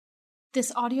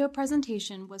This audio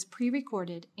presentation was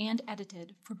pre-recorded and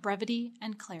edited for brevity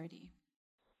and clarity.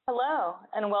 Hello,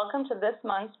 and welcome to this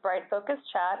month's Bright Focus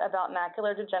chat about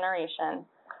macular degeneration.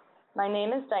 My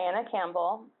name is Diana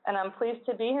Campbell, and I'm pleased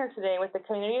to be here today with a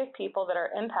community of people that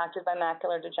are impacted by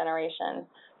macular degeneration.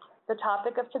 The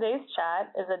topic of today's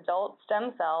chat is adult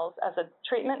stem cells as a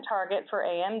treatment target for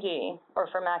AMD, or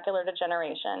for macular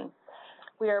degeneration.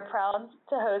 We are proud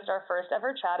to host our first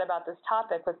ever chat about this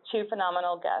topic with two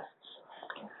phenomenal guests.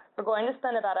 We're going to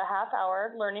spend about a half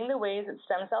hour learning the ways that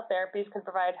stem cell therapies can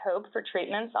provide hope for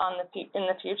treatments in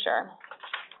the future.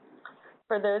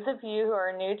 For those of you who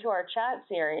are new to our chat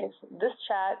series, this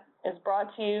chat is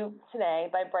brought to you today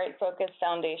by Bright Focus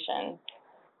Foundation.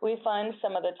 We fund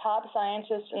some of the top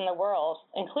scientists in the world,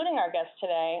 including our guest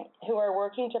today, who are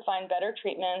working to find better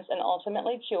treatments and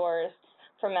ultimately cures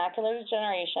for macular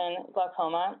degeneration,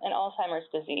 glaucoma, and Alzheimer's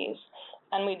disease.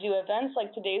 And we do events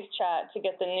like today's chat to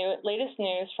get the latest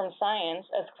news from science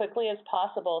as quickly as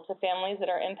possible to families that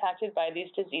are impacted by these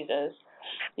diseases.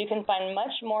 You can find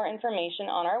much more information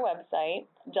on our website,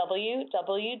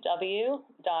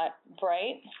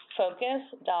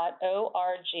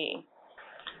 www.brightfocus.org.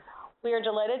 We are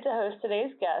delighted to host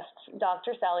today's guests,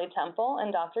 Dr. Sally Temple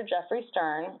and Dr. Jeffrey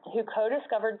Stern, who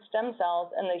co-discovered stem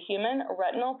cells in the human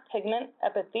retinal pigment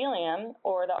epithelium,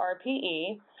 or the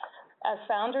RPE, as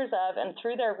founders of and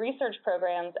through their research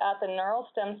programs at the Neural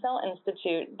Stem Cell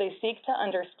Institute. They seek to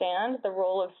understand the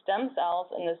role of stem cells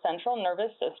in the central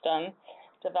nervous system,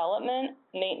 development,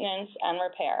 maintenance, and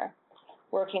repair.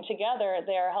 Working together,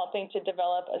 they are helping to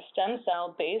develop a stem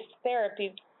cell-based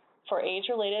therapy for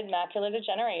age-related macular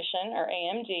degeneration, or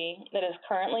AMD, that is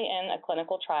currently in a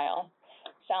clinical trial.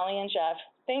 Sally and Jeff,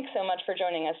 thanks so much for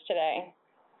joining us today.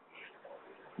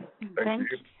 Thank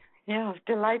you. Yeah,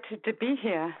 delighted to be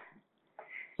here.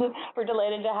 We're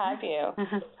delighted to have you.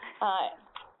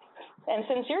 And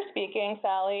since you're speaking,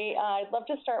 Sally, I'd love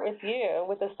to start with you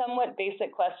with a somewhat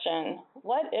basic question.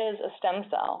 What is a stem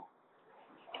cell?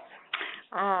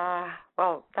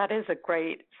 Well, that is a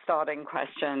great starting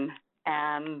question.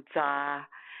 And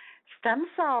stem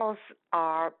cells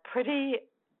are pretty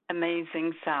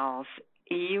amazing cells.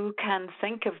 You can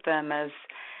think of them as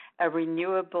a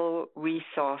renewable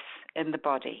resource in the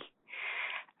body.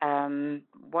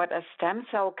 What a stem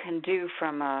cell can do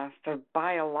from the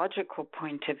biological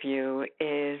point of view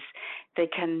is they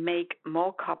can make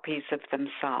more copies of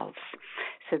themselves.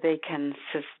 So they can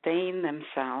sustain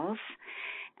themselves,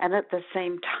 and at the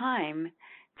same time,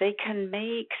 they can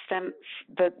make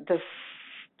the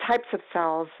types of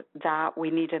cells that we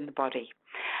need in the body.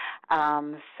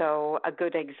 So a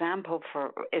good example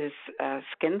is a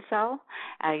skin cell.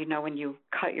 When you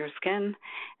cut your skin,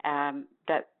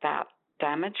 that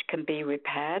damage can be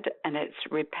repaired, and it's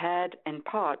repaired in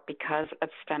part because of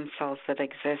stem cells that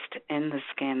exist in the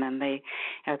skin, and they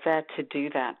are there to do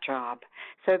that job.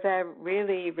 So they're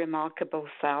really remarkable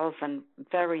cells and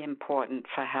very important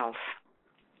for health.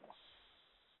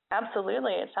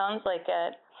 Absolutely, it sounds like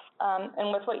it.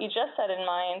 And with what you just said in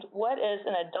mind, what is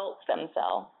an adult stem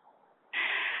cell?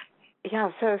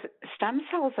 Yeah, so stem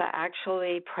cells are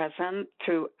actually present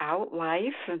throughout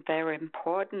life. They're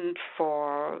important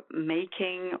for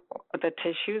making the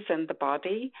tissues in the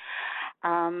body.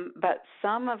 But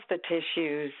some of the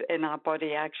tissues in our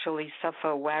body actually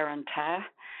suffer wear and tear,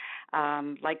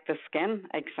 like the skin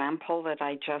example that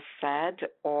I just said,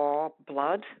 or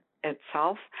blood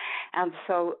itself. And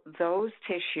so those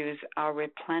tissues are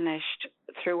replenished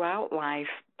throughout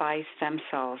life by stem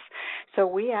cells. So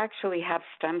we actually have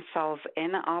stem cells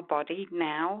in our body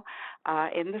now,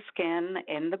 in the skin,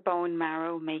 in the bone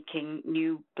marrow, making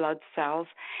new blood cells,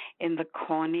 in the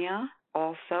cornea,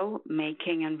 also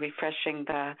making and refreshing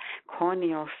the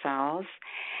corneal cells.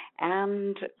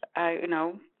 And,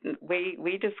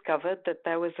 we discovered that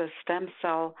there was a stem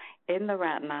cell in the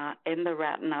retina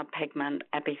pigment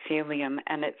epithelium,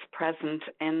 and it's present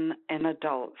in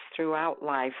adults throughout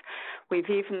life. We've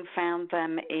even found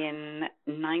them in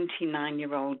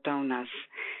 99-year-old donors.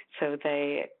 So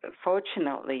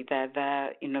fortunately, they're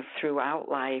there, throughout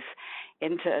life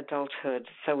into adulthood,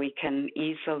 so we can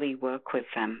easily work with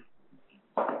them.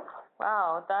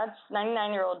 Wow, that's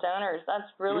 99-year-old donors.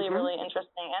 That's really, really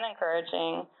interesting and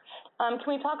encouraging. Can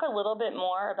we talk a little bit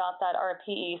more about that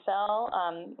RPE cell,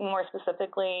 more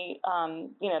specifically,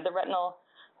 the retinal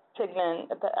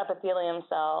pigment epithelium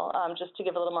cell, just to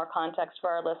give a little more context for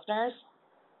our listeners?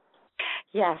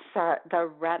 Yes, the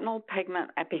retinal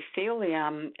pigment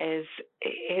epithelium is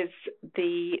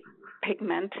the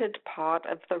pigmented part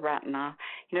of the retina.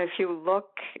 If you look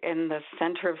in the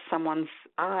center of someone's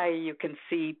eye, you can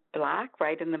see black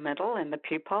right in the middle in the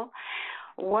pupil.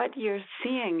 what you're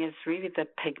seeing is really the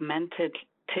pigmented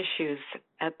tissues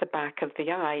at the back of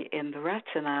the eye in the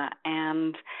retina,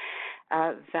 and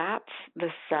that's the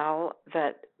cell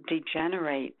that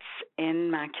degenerates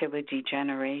in macular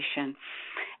degeneration.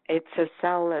 It's a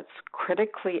cell that's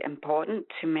critically important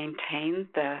to maintain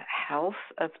the health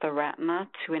of the retina,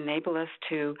 to enable us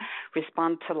to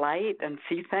respond to light and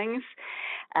see things.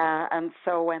 And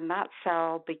so when that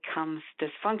cell becomes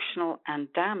dysfunctional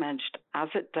and damaged, as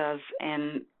it does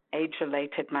in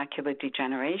age-related macular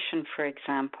degeneration, for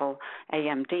example,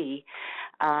 AMD,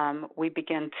 we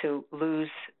begin to lose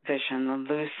vision and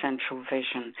lose central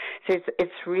vision. So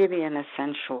it's really an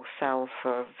essential cell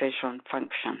for visual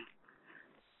function.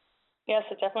 Yes,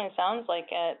 it definitely sounds like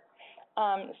it.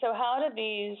 So how do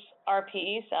these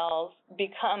RPE cells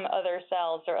become other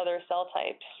cells or other cell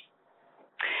types?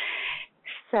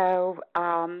 So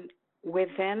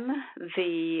within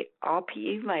the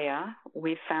RPE layer,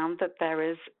 we found that there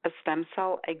is a stem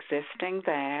cell existing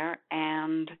there,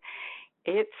 and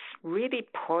it's really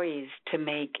poised to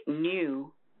make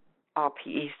new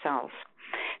RPE cells.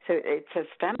 So it's a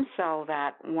stem cell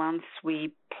that once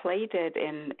we plate it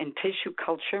in tissue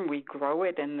culture and we grow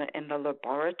it in the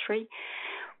laboratory,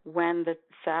 when the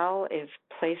cell is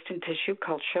placed in tissue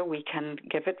culture, we can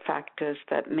give it factors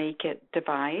that make it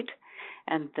divide,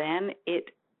 and then it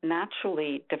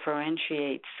naturally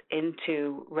differentiates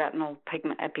into retinal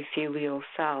pigment epithelial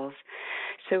cells.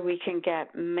 So we can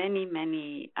get many,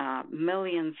 many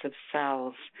millions of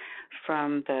cells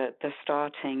from the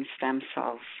starting stem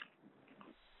cells.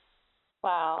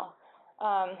 Wow.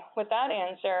 With that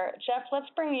answer, Jeff, let's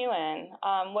bring you in.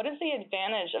 What is the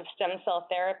advantage of stem cell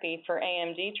therapy for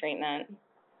AMD treatment?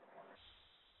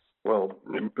 Well,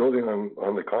 building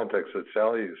on the context that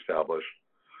Sally established,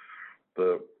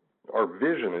 our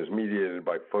vision is mediated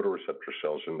by photoreceptor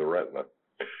cells in the retina,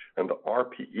 and the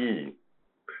RPE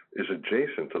is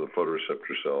adjacent to the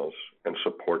photoreceptor cells and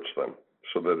supports them,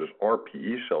 so that as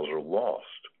RPE cells are lost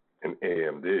in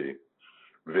AMD,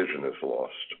 vision is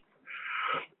lost.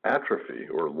 Atrophy,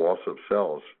 or loss of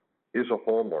cells, is a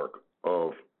hallmark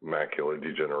of macular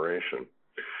degeneration.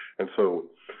 And so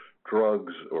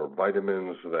drugs or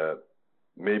vitamins that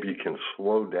maybe can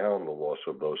slow down the loss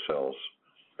of those cells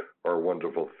are a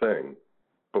wonderful thing.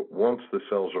 But once the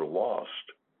cells are lost,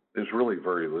 there's really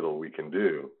very little we can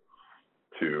do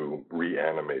to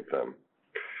reanimate them.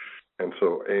 And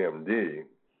so AMD,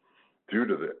 due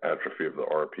to the atrophy of the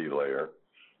RP layer,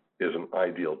 is an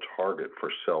ideal target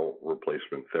for cell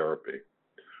replacement therapy,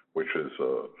 which is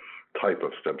a type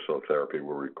of stem cell therapy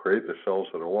where we create the cells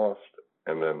that are lost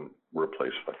and then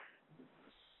replace them.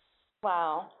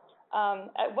 Wow.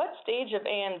 At what stage of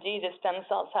AMD do stem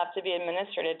cells have to be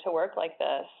administered to work like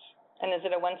this? And is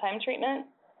it a one-time treatment?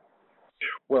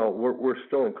 Well, we're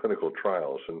still in clinical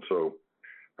trials, and so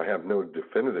I have no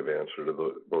definitive answer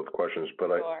to both questions, but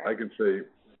Sure. I can say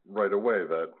right away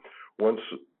that once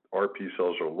RP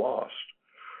cells are lost,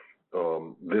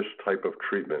 this type of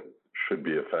treatment should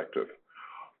be effective.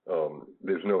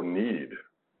 There's no need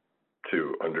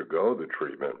to undergo the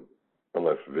treatment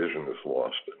unless vision is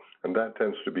lost, and that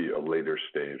tends to be a later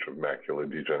stage of macular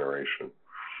degeneration.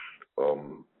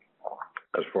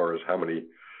 As far as how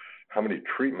many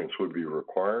treatments would be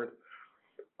required,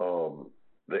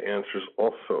 the answer is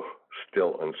also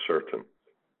still uncertain.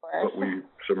 But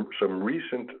some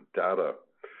recent data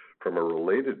from a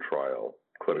related trial,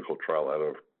 clinical trial out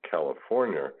of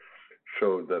California,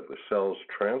 showed that the cells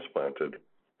transplanted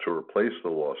to replace the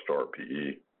lost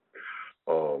RPE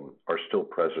are still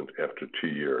present after 2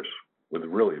 years with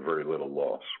really very little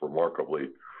loss, remarkably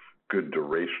good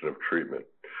duration of treatment.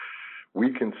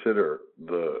 We consider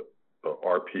the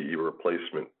RPE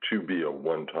replacement to be a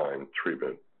one-time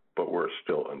treatment, but we're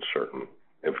still uncertain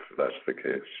if that's the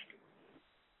case.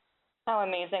 How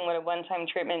amazing would a one-time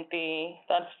treatment be?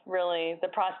 That's really, the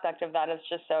prospect of that is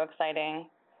just so exciting.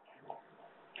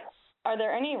 Are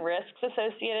there any risks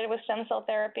associated with stem cell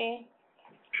therapy?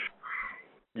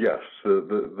 Yes,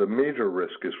 the major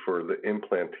risk is for the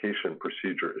implantation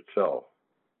procedure itself.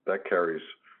 That carries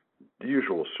the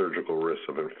usual surgical risks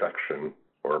of infection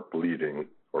or bleeding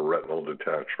or retinal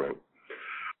detachment.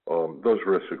 Those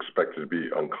risks are expected to be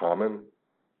uncommon,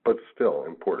 but still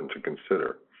important to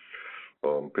consider,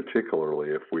 particularly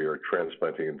if we are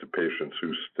transplanting into patients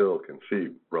who still can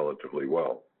see relatively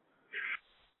well.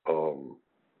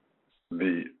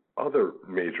 The other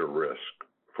major risk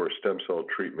for stem cell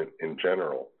treatment in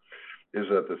general is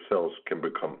that the cells can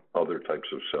become other types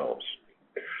of cells.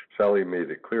 Sally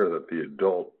made it clear that the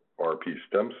adult RP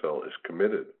stem cell is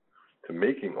committed to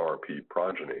making RP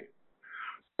progeny,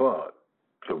 but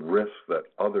the risk that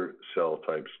other cell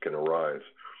types can arise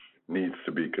needs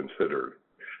to be considered,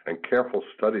 and careful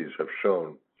studies have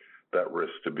shown that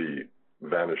risk to be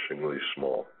vanishingly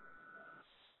small.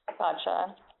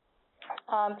 Gotcha.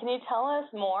 Can you tell us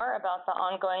more about the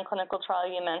ongoing clinical trial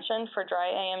you mentioned for dry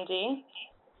AMD?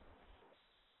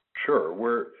 Sure.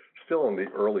 We're still in the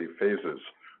early phases.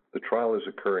 The trial is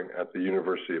occurring at the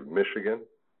University of Michigan,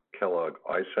 Kellogg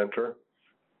Eye Center.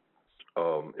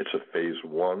 It's a phase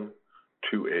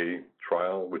 1/2A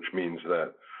trial, which means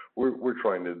that we're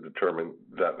trying to determine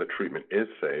that the treatment is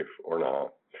safe or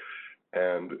not,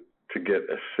 and to get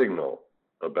a signal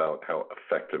about how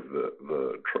effective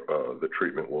the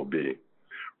treatment will be,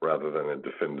 rather than a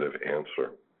definitive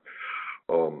answer.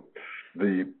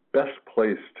 The best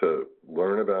place to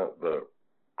learn about the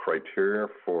criteria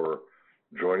for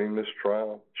joining this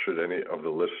trial, should any of the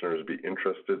listeners be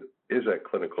interested, is at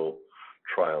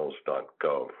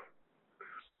clinicaltrials.gov.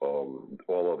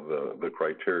 All of the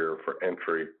criteria for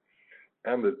entry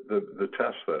and the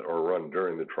tests that are run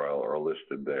during the trial are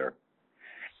listed there.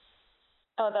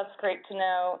 Oh, that's great to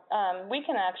know. We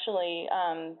can actually,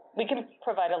 we can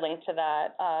provide a link to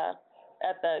that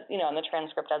at the, on the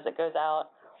transcript as it goes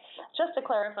out. Just to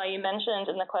clarify, you mentioned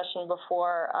in the question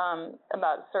before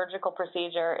about surgical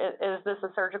procedure. Is this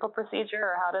a surgical procedure,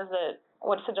 or how does it,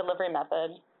 what's the delivery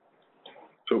method?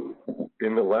 So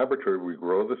in the laboratory, we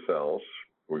grow the cells,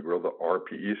 we grow the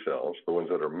RPE cells, the ones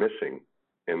that are missing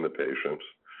in the patients,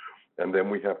 and then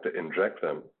we have to inject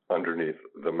them underneath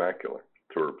the macula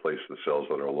to replace the cells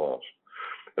that are lost.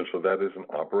 And so that is an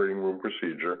operating room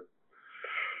procedure.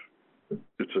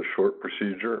 It's a short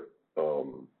procedure.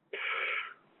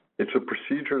 It's a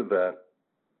procedure that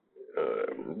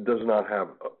does not have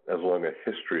as long a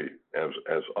history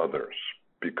as others,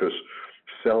 because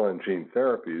cell and gene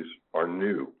therapies are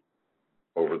new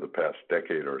over the past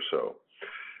decade or so.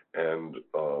 And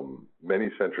many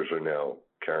centers are now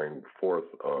carrying forth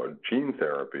gene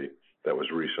therapy that was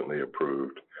recently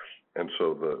approved. And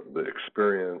so the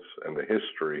experience and the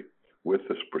history with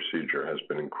this procedure has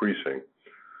been increasing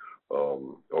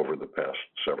over the past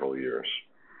several years.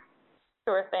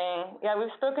 Sure thing. Yeah,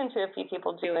 we've spoken to a few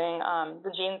people doing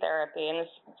the gene therapy, and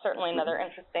it's certainly another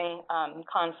interesting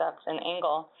concept and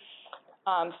angle.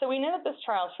 So we know that this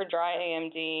trial is for dry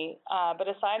AMD, but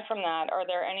aside from that, are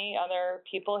there any other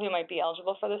people who might be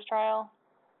eligible for this trial?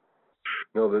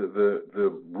 No,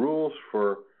 the rules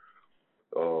for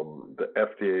the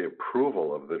FDA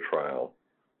approval of the trial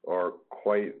are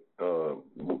quite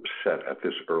set at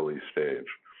this early stage.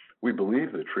 We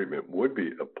believe the treatment would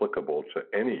be applicable to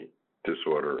any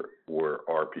disorder where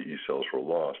RPE cells were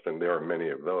lost, and there are many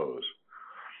of those.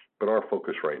 But our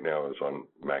focus right now is on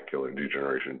macular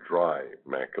degeneration, dry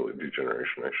macular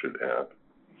degeneration, I should add.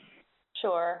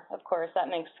 Sure, of course, that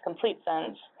makes complete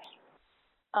sense.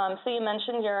 So you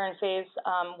mentioned you're in phase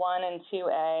 1 and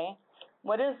 2A.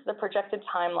 What is the projected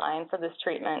timeline for this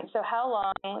treatment? So how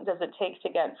long does it take to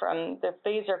get from the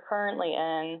phase you're currently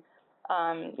in,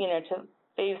 to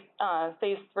phase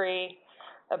 3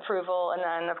 approval, and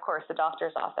then, of course, the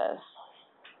doctor's office?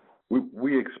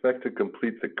 We expect to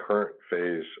complete the current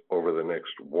phase over the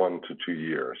next 1 to 2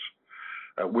 years,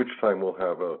 at which time we'll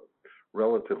have a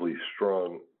relatively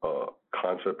strong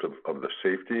concept of the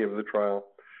safety of the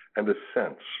trial and a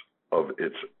sense of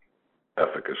its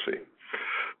efficacy.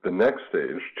 The next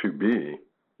stage, 2B,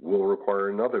 will require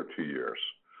another 2 years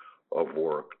of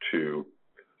work to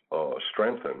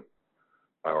strengthen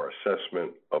our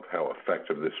assessment of how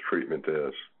effective this treatment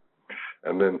is.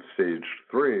 And then stage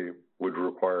 3 would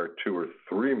require 2 or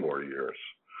 3 more years.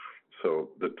 So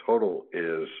the total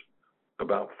is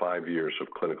about 5 years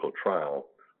of clinical trial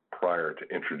prior to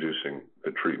introducing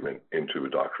the treatment into a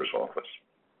doctor's office.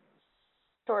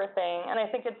 Sure thing. And I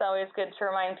think it's always good to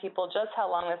remind people just how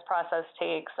long this process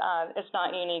takes. It's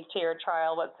not unique to your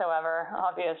trial whatsoever,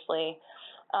 obviously.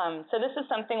 So this is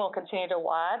something we'll continue to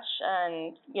watch.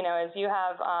 And, as you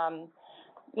have,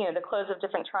 the close of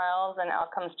different trials and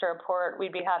outcomes to report,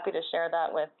 we'd be happy to share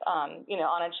that with, on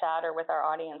a chat or with our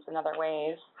audience in other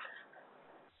ways.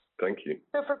 Thank you.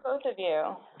 So for both of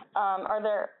you, are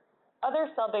there other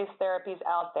cell-based therapies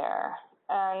out there?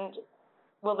 And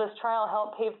will this trial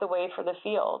help pave the way for the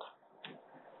field?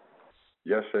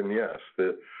 Yes and yes.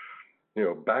 The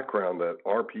background that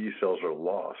RPE cells are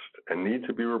lost and need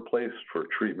to be replaced for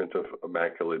treatment of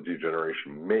macular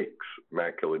degeneration makes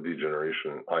macular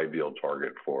degeneration an ideal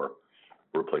target for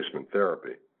replacement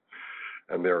therapy.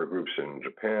 And there are groups in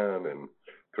Japan and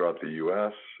throughout the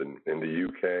US and in the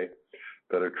UK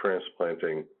that are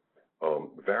transplanting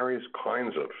various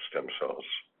kinds of stem cells.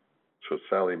 So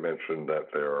Sally mentioned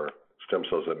that there are stem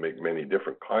cells that make many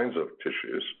different kinds of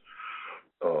tissues,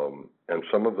 and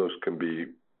some of those can be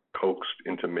coaxed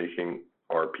into making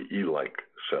RPE-like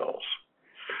cells.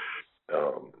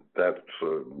 That's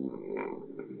a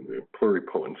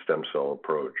pluripotent stem cell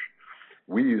approach.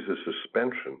 We use a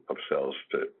suspension of cells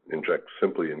to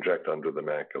simply inject under the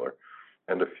macula,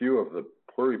 and a few of the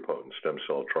pluripotent stem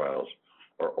cell trials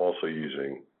are also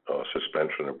using a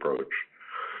suspension approach.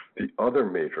 The other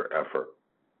major effort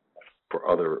for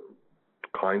other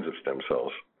kinds of stem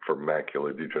cells for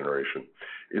macular degeneration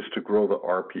is to grow the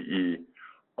RPE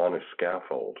on a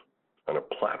scaffold, on a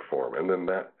platform, and then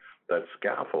that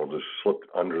scaffold is slipped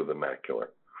under the macula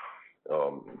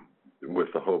with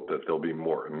the hope that there'll be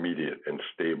more immediate and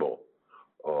stable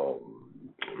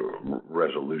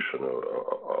resolution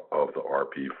of the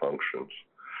RPE functions.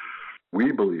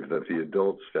 We believe that the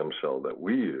adult stem cell that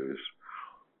we use,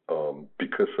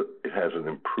 because it has an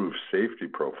improved safety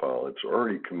profile, it's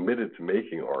already committed to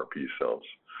making RPE cells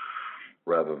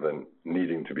rather than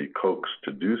needing to be coaxed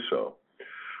to do so,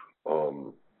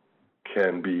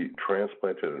 can be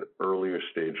transplanted at an earlier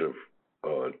stage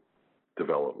of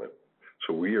development.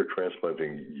 So we are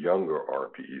transplanting younger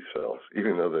RPE cells,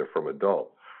 even though they're from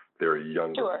adult, they're a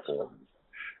younger form.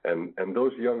 And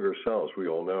those younger cells, we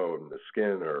all know, in the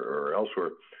skin or elsewhere,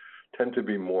 tend to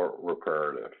be more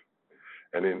reparative.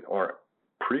 And in our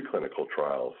preclinical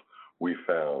trials, we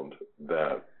found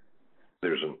that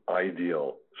there's an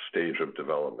ideal stage of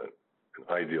development,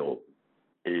 an ideal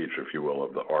age, if you will,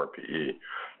 of the RPE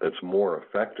that's more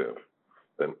effective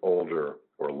than older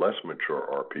or less mature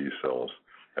RPE cells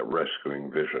at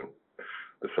rescuing vision.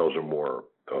 The cells are more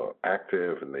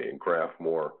active and they engraft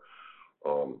more,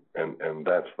 and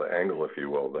that's the angle, if you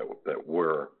will, that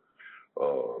we're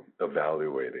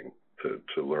evaluating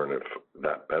to learn if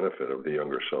that benefit of the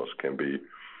younger cells can be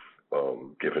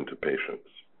given to patients.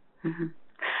 Mm-hmm.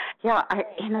 Yeah,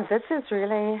 this is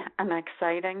really an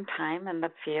exciting time in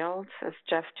the field. As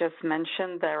Jeff just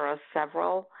mentioned, there are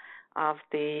several of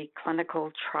the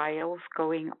clinical trials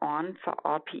going on for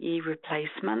RPE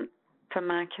replacement for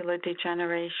macular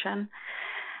degeneration.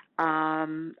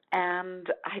 And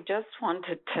I just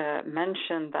wanted to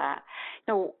mention that,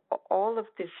 all of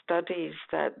the studies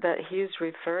that he's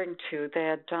referring to,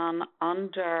 they're done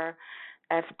under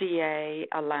FDA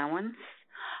allowance.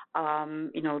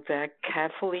 They're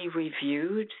carefully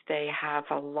reviewed. They have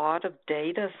a lot of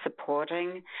data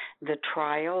supporting the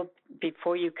trial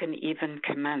before you can even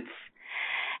commence.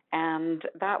 And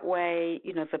that way,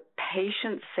 the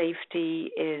patient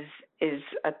safety is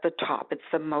at the top. It's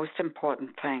the most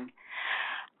important thing.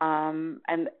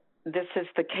 And this is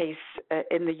the case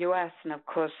in the U.S. and, of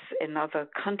course, in other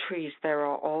countries. There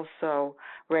are also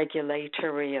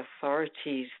regulatory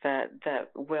authorities that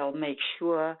will make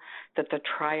sure that the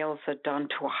trials are done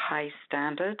to a high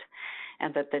standard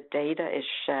and that the data is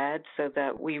shared so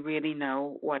that we really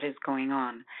know what is going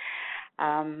on.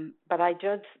 But I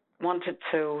just wanted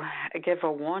to give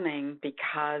a warning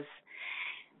because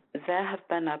there have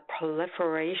been a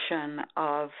proliferation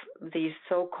of these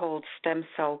so-called stem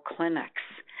cell clinics.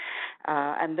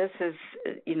 And this is,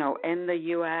 in the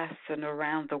U.S. and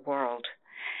around the world.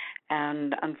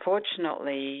 And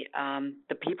unfortunately,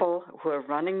 the people who are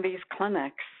running these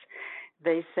clinics,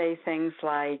 they say things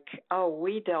like,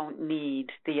 we don't need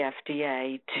the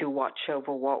FDA to watch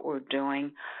over what we're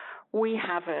doing. We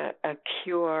have a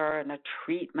cure and a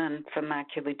treatment for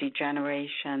macular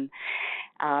degeneration.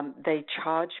 They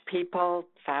charge people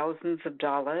thousands of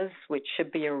dollars, which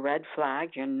should be a red flag.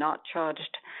 You're not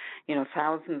charged,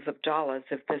 thousands of dollars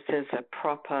if this is a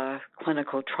proper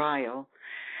clinical trial.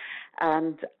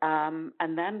 And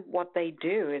then what they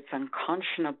do is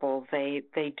unconscionable. They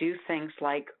do things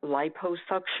like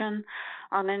liposuction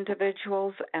on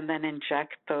individuals and then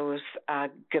inject those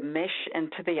gamish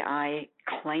into the eye,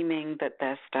 claiming that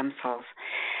they're stem cells.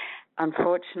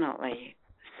 Unfortunately,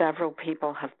 several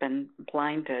people have been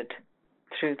blinded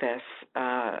through this,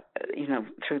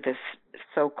 through this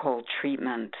so-called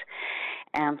treatment.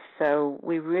 And so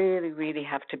we really, really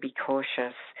have to be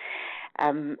cautious.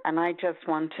 And I just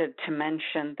wanted to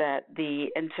mention that the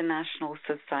International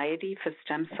Society for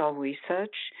Stem Cell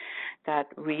Research, that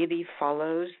really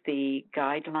follows the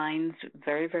guidelines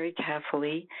very, very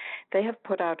carefully, they have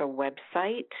put out a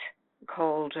website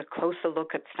called A Closer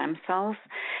Look at Stem Cells,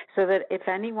 so that if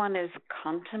anyone is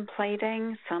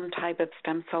contemplating some type of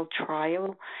stem cell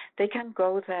trial, they can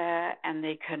go there and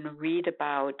they can read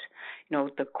about,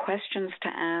 the questions to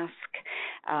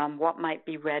ask, what might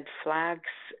be red flags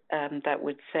that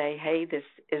would say, hey, this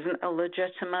isn't a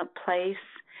legitimate place.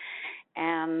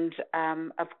 And,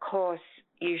 of course,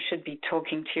 you should be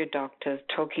talking to your doctor,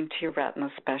 talking to your retina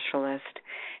specialist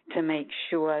to make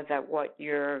sure that what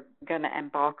you're going to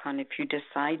embark on, if you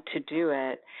decide to do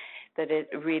it, that it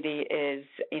really is,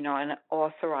 an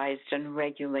authorized and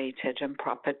regulated and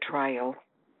proper trial.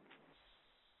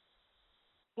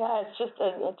 Yeah, it's just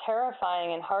a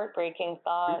terrifying and heartbreaking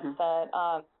thought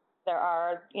that there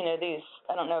are, these,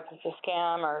 I don't know if it's a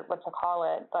scam or what to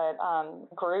call it, but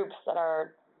groups that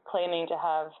are claiming to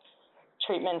have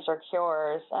treatments or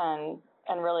cures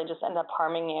and really just end up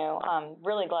harming you. I'm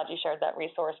really glad you shared that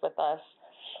resource with us.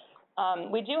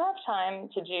 We do have time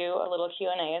to do a little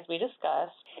Q&A as we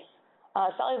discussed.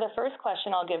 Sally, the first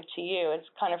question I'll give to you, it's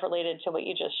kind of related to what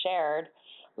you just shared.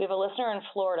 We have a listener in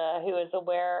Florida who is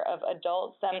aware of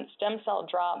adult stem cell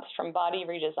drops from body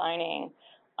redesigning.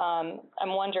 I'm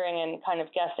wondering and kind of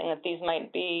guessing that these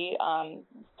might be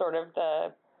sort of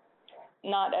the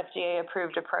not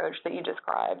FDA-approved approach that you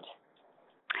described.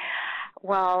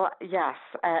 Well, yes.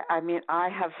 I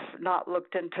have not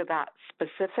looked into that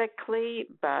specifically,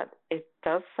 but it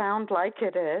does sound like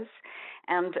it is.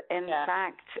 And in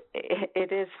fact,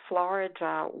 it is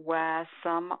Florida where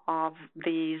some of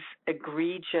these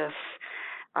egregious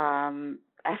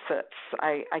efforts,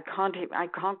 I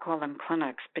can't call them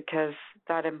clinics because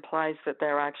that implies that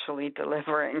they're actually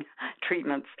delivering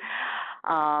treatments,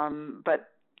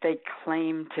 but they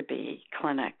claim to be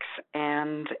clinics.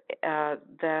 And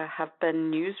there have been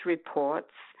news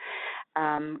reports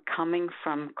coming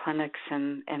from clinics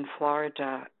in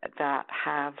Florida that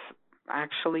have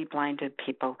actually blinded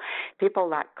people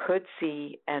that could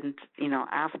see, and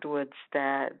afterwards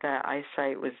their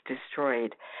eyesight was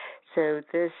destroyed. So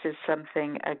this is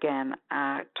something, again,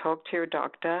 talk to your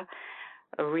doctor,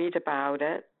 read about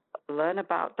it, learn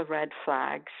about the red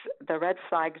flags. The red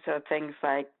flags are things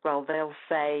like, well, they'll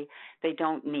say they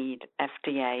don't need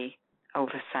FDA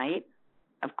oversight.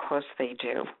 Of course they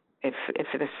do. If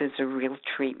this is a real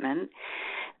treatment,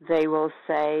 they will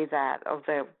say that,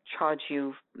 they'll charge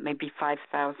you maybe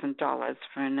 $5,000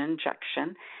 for an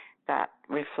injection. That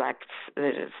reflects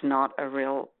that it's not a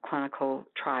real clinical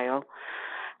trial.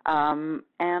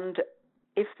 And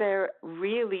if they're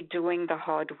really doing the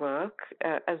hard work,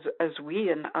 as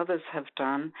we and others have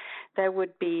done, there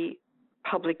would be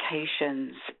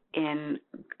publications in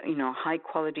high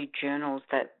quality journals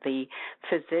that the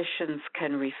physicians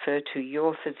can refer to,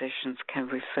 your physicians can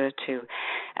refer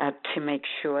to make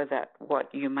sure that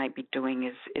what you might be doing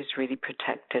is really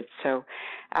protected. So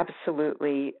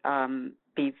absolutely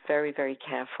be very, very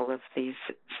careful of these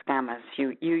scammers.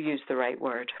 You used the right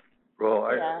word. Well,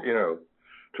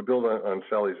 to build on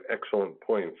Sally's excellent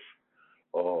points,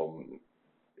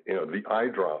 the eye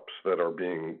drops that are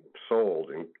being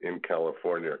sold in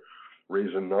California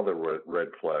raise another red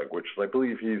flag, which I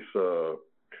believe he's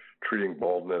treating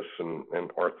baldness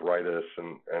and arthritis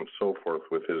and so forth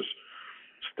with his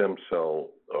stem cell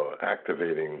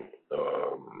activating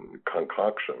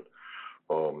concoction.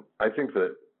 I think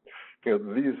that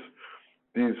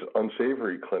these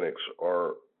unsavory clinics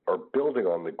are building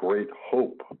on the great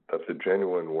hope that the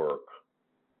genuine work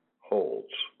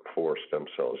holds for stem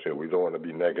cells. We don't want to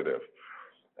be negative.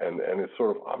 And it's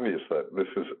sort of obvious that this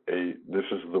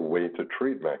is the way to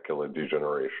treat macular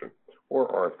degeneration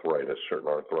or arthritis, certain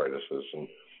arthritises and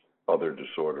other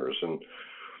disorders. And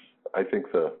I think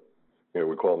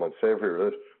we call them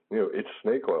unsavory. It's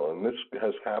snake oil, and this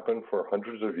has happened for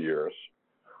hundreds of years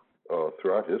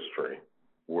throughout history,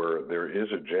 where there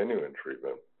is a genuine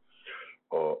treatment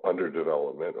under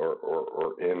development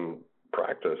or in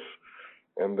practice,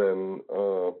 and then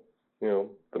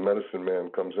the medicine man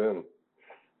comes in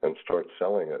and starts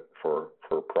selling it for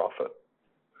profit.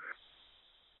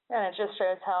 And it just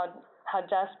shows how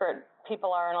desperate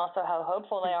people are, and also how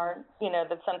hopeful they are,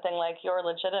 that something like your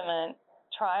legitimate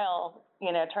trial,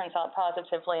 turns out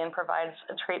positively and provides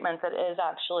a treatment that is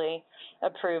actually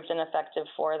approved and effective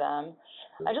for them.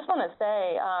 I just want to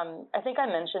say, I think I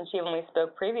mentioned to you when we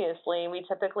spoke previously, we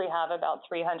typically have about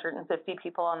 350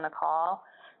 people on the call.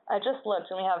 I just looked,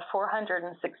 and we have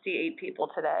 468 people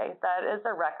today. That is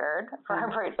a record for our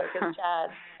Bright Focus Chat.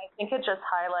 I think it just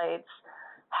highlights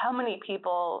how many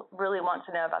people really want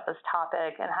to know about this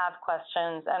topic and have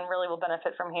questions and really will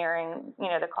benefit from hearing,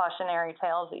 the cautionary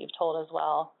tales that you've told as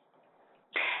well.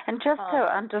 And just to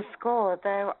underscore,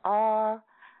 there are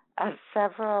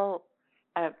several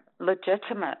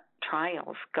legitimate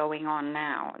trials going on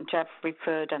now. Jeff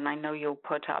referred, and I know you'll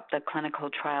put up the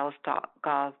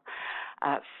clinicaltrials.gov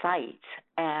site,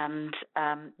 and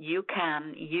you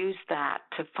can use that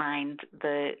to find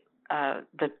the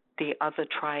other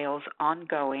trials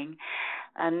ongoing,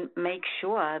 and make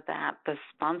sure that the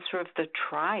sponsor of the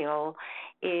trial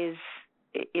is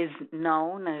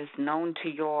known to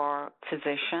your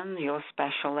physician, your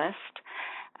specialist,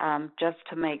 just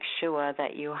to make sure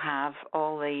that you have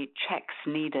all the checks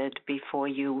needed before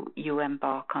you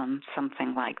embark on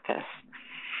something like this.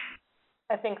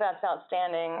 I think that's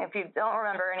outstanding. If you don't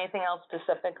remember anything else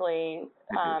specifically,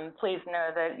 please know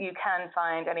that you can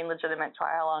find any legitimate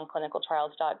trial on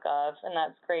clinicaltrials.gov, and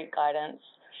that's great guidance.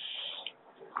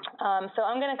 So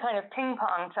I'm going to kind of ping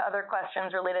pong to other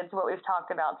questions related to what we've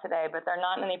talked about today, but they're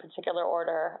not in any particular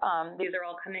order. These are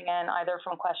all coming in either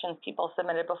from questions people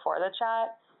submitted before the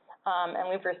chat,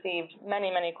 and we've received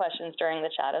many, many questions during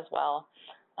the chat as well.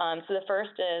 So the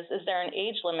first is there an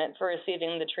age limit for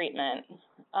receiving the treatment?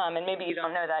 And maybe you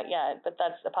don't know that yet, but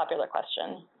that's a popular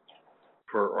question.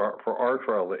 For our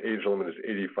trial, the age limit is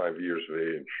 85 years of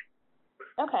age.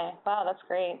 Okay, wow, that's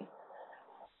great.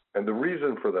 And the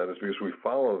reason for that is because we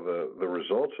follow the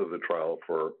results of the trial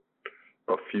for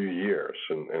a few years,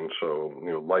 and so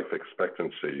life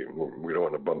expectancy, we don't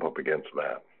want to bump up against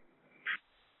that.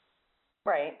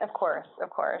 Right, of course, of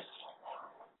course.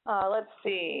 Let's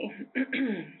see.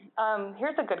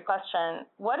 Here's a good question.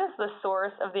 What is the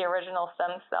source of the original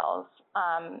stem cells?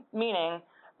 Meaning,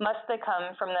 must they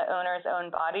come from the owner's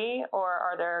own body, or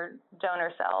are there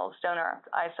donor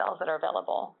eye cells that are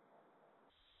available?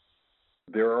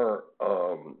 There are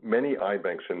many eye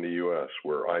banks in the U.S.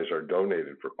 where eyes are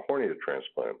donated for cornea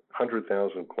transplant.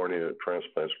 100,000 cornea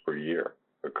transplants per year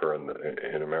occur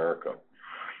in America.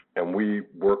 And we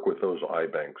work with those eye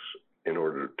banks in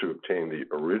order to obtain the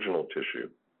original tissue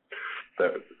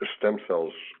that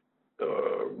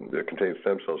contains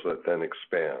stem cells that then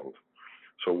expand.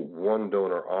 So one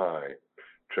donor eye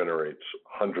generates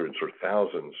hundreds or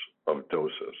thousands of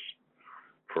doses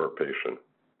for a patient.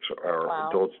 So our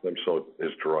adult stem cell is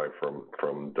derived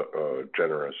from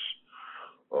generous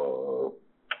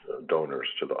donors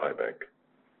to the eye bank.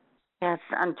 Yes,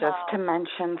 and just to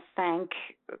mention,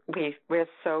 we're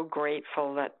so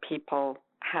grateful that people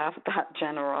have that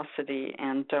generosity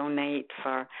and donate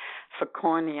for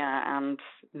cornea, and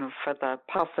for the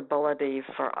possibility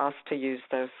for us to use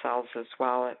those cells as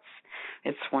well.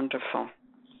 It's wonderful.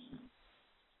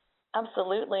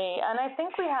 Absolutely, and I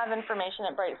think we have information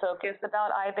at Bright Focus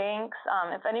about eye banks.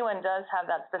 If anyone does have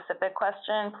that specific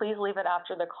question, please leave it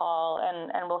after the call,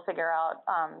 and we'll figure out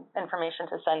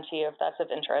information to send to you if that's of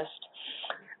interest.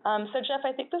 So Jeff,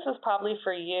 I think this is probably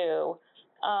for you,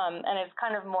 and it's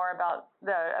kind of more about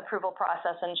the approval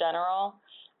process in general.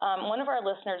 One of our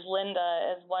listeners,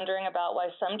 Linda, is wondering about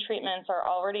why some treatments are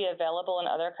already available in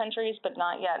other countries, but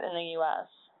not yet in the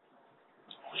U.S.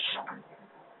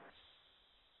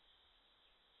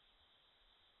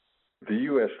 The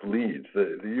U.S. leads,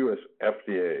 the U.S.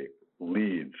 FDA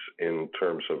leads in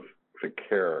terms of the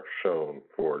care shown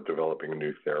for developing a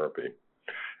new therapy.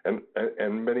 And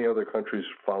many other countries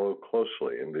follow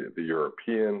closely, and the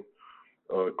European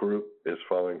group is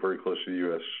following very closely the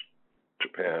U.S.,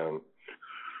 Japan.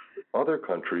 Other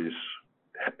countries,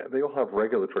 they all have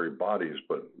regulatory bodies,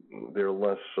 but they're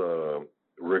less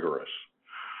rigorous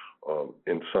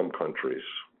in some countries.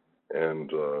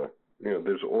 And,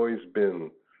 there's always been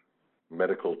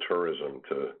medical tourism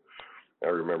I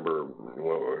remember,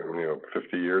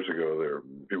 50 years ago,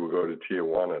 people would go to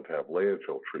Tijuana to have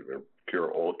Leotil treatment, cure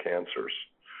all cancers.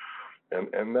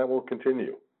 And that will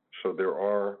continue. So there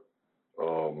are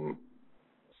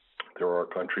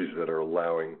countries that are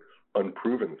allowing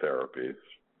unproven therapies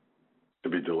to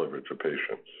be delivered to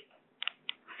patients.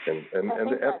 And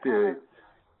the FDA,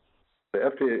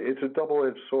 it's a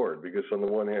double-edged sword, because on the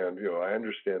one hand, I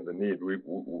understand the need.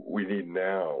 We need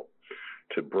now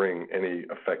to bring any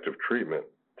effective treatment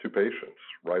to patients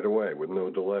right away with no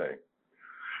delay.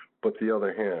 But the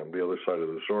other hand, the other side of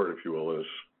the sword, if you will, is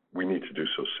we need to do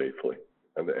so safely.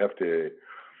 And the FDA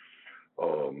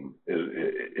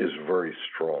is very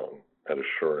strong at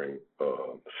assuring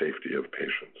safety of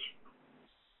patients.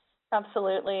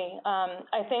 Absolutely.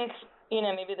 I think,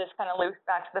 maybe this kind of loops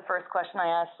back to the first question I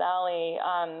asked Sally.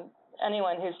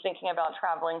 Anyone who's thinking about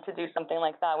traveling to do something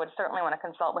like that would certainly want to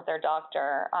consult with their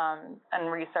doctor and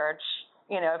research,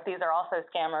 if these are also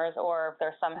scammers, or if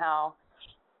they're somehow,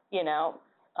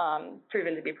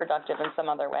 proven to be productive in some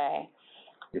other way.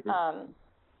 Mm-hmm.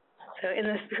 So in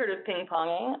the spirit of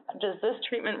ping-ponging, does this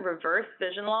treatment reverse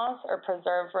vision loss or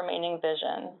preserve remaining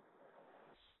vision?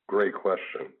 Great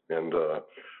question. And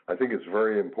I think it's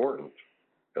very important,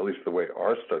 at least the way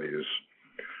our study is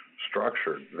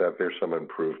structured, that there's some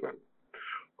improvement.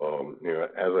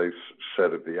 As I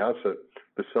said at the outset,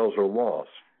 the cells are lost.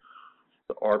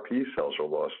 The RP cells are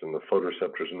lost, and the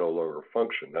photoreceptors no longer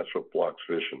function. That's what blocks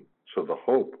vision. So the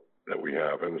hope that we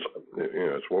have, and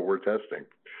it's what we're testing,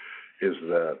 is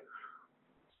that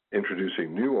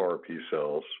introducing new RP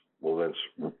cells will then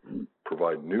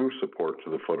provide new support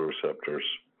to the photoreceptors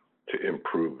to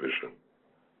improve vision.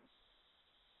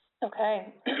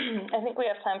 Okay, I think we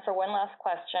have time for one last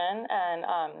question,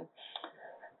 and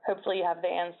hopefully you have the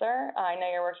answer. I know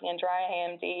you're working in dry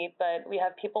AMD, but we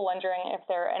have people wondering if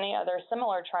there are any other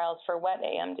similar trials for wet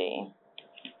AMD.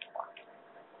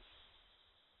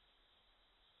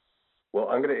 Well,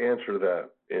 I'm going to answer that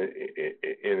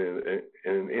in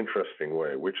an interesting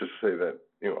way, which is to say that,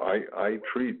 I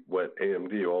treat wet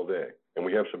AMD all day, and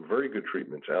we have some very good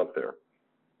treatments out there,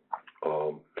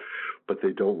 but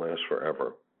they don't last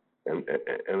forever. And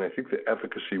I think the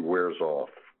efficacy wears off.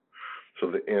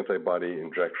 So the antibody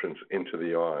injections into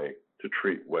the eye to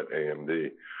treat wet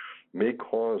AMD may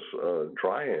cause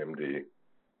dry AMD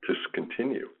to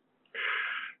continue.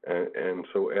 And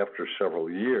so after several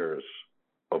years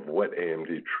of wet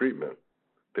AMD treatment,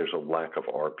 there's a lack of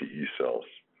RPE cells.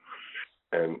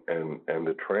 And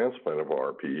the transplant of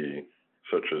RPE,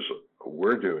 such as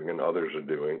we're doing and others are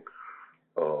doing,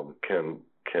 can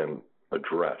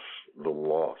address the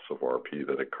loss of RPE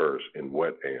that occurs in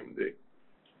wet AMD.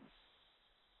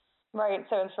 Right,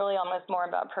 so it's really almost more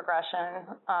about progression.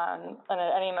 And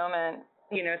at any moment,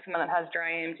 someone that has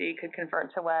dry AMD could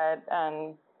convert to wet,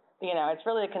 and it's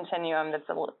really a continuum that's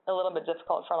a little bit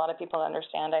difficult for a lot of people to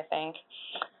understand, I think.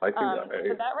 Go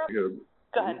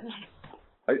ahead.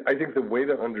 I think the way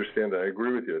to understand it, I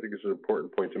agree with you. I think it's an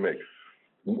important point to make.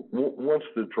 Once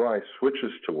the dry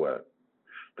switches to wet,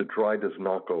 the dry does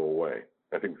not go away.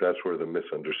 I think that's where the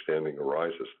misunderstanding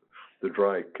arises. The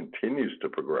dry continues to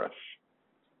progress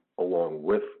along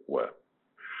with wet.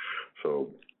 So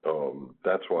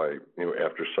that's why,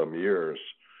 after some years,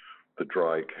 the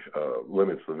dry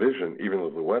limits the vision. Even though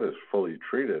the wet is fully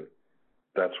treated,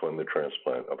 that's when the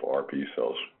transplant of RPE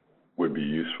cells would be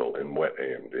useful in wet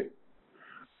AMD.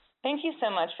 Thank you so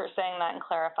much for saying that and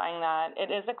clarifying that. It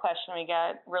is a question we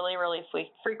get really, really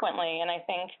frequently, and I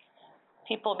think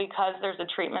people, because there's a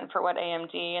treatment for wet AMD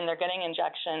and they're getting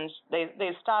injections,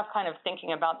 they stop kind of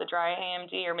thinking about the dry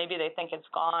AMD, or maybe they think it's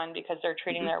gone because they're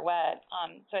treating their wet.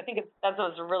 So I think that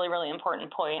was a really, really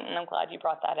important point, and I'm glad you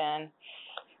brought that in.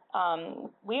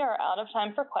 We are out of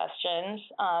time for questions,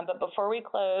 but before we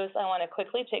close, I want to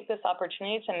quickly take this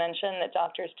opportunity to mention that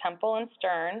Drs. Temple and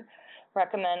Stern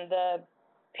recommend the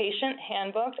Patient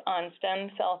Handbook on Stem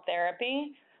Cell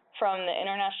Therapy from the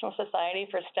International Society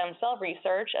for Stem Cell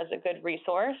Research as a good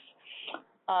resource.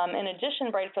 In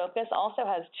addition, Bright Focus also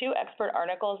has 2 expert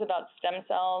articles about stem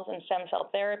cells and stem cell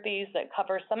therapies that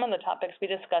cover some of the topics we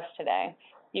discussed today.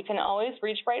 You can always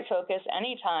reach Bright Focus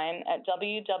anytime at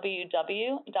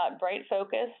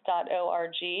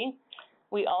www.brightfocus.org.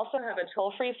 We also have a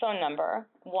toll-free phone number,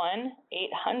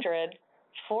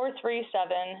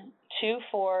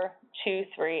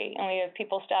 1-800-437-2423, and we have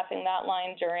people staffing that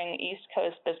line during East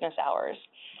Coast business hours.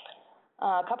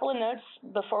 A couple of notes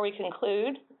before we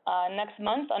conclude. Next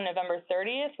month, on November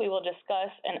 30th, we will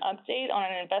discuss an update on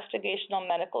an investigational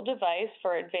medical device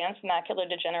for advanced macular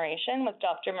degeneration with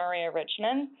Dr. Maria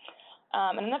Richman.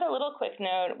 And another little quick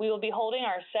note, we will be holding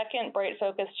our second Bright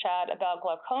Focus chat about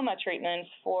glaucoma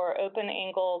treatments for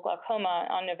open-angle glaucoma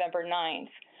on November 9th.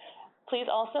 Please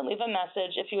also leave a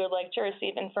message if you would like to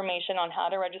receive information on how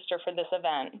to register for this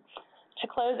event. To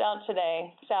close out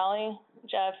today, Sally,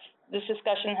 Jeff, this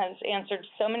discussion has answered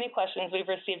so many questions we've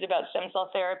received about stem cell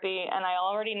therapy, and I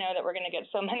already know that we're going to get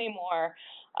so many more.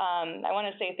 I want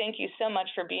to say thank you so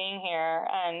much for being here.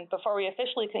 And before we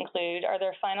officially conclude, are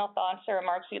there final thoughts or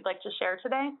remarks you'd like to share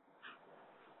today?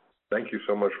 Thank you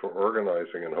so much for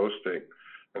organizing and hosting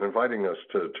and inviting us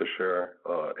to share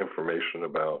information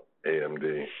about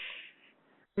AMD.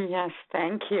 Yes,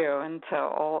 thank you, and to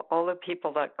all the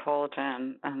people that called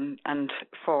in and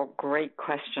for great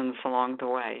questions along the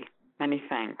way. Many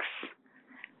thanks.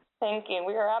 Thank you.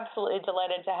 We are absolutely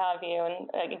delighted to have you, and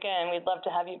again, we'd love to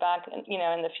have you back,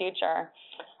 in the future.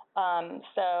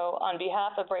 So, on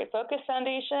behalf of Bright Focus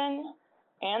Foundation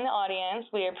and the audience,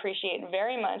 we appreciate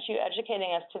very much you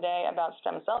educating us today about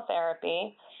stem cell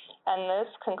therapy. And this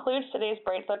concludes today's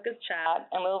Bright Focus chat,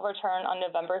 and we'll return on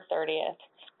November 30th.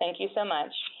 Thank you so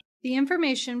much. The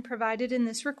information provided in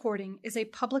this recording is a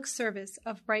public service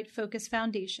of Bright Focus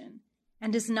Foundation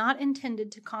and is not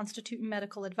intended to constitute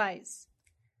medical advice.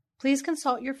 Please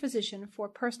consult your physician for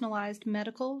personalized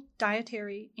medical,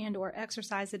 dietary, and/or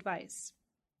exercise advice.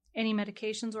 Any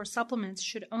medications or supplements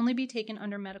should only be taken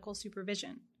under medical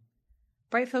supervision.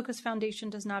 Bright Focus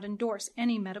Foundation does not endorse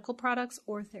any medical products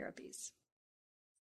or therapies.